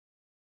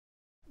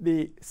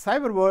The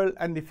cyber world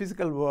and the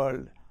physical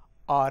world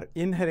are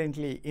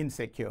inherently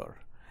insecure.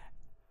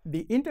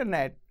 The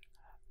internet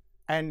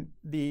and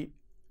the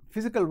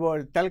physical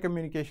world,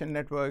 telecommunication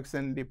networks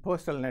and the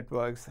postal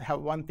networks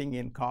have one thing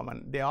in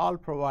common. They all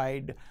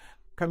provide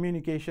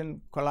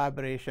communication,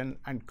 collaboration,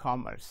 and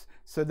commerce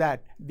so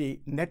that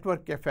the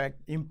network effect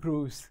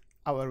improves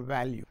our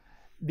value.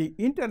 The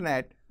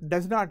internet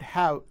does not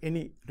have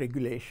any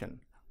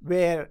regulation,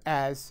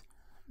 whereas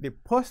the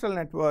postal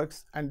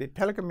networks and the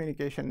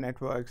telecommunication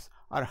networks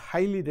are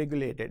highly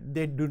regulated.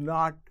 They do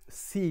not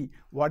see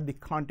what the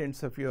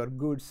contents of your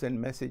goods and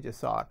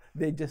messages are.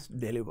 They just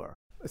deliver.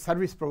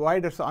 Service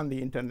providers on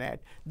the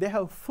internet, they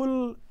have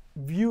full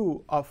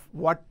view of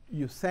what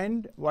you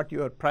send, what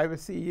your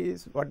privacy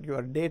is, what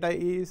your data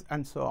is,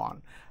 and so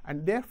on.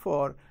 And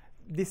therefore,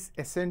 this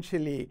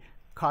essentially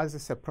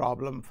causes a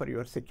problem for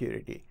your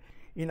security.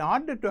 In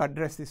order to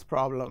address this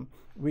problem,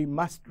 we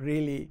must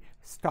really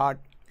start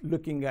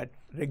looking at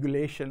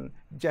regulation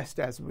just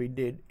as we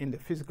did in the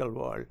physical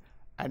world.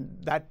 And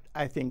that,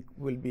 I think,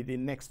 will be the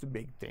next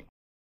big thing.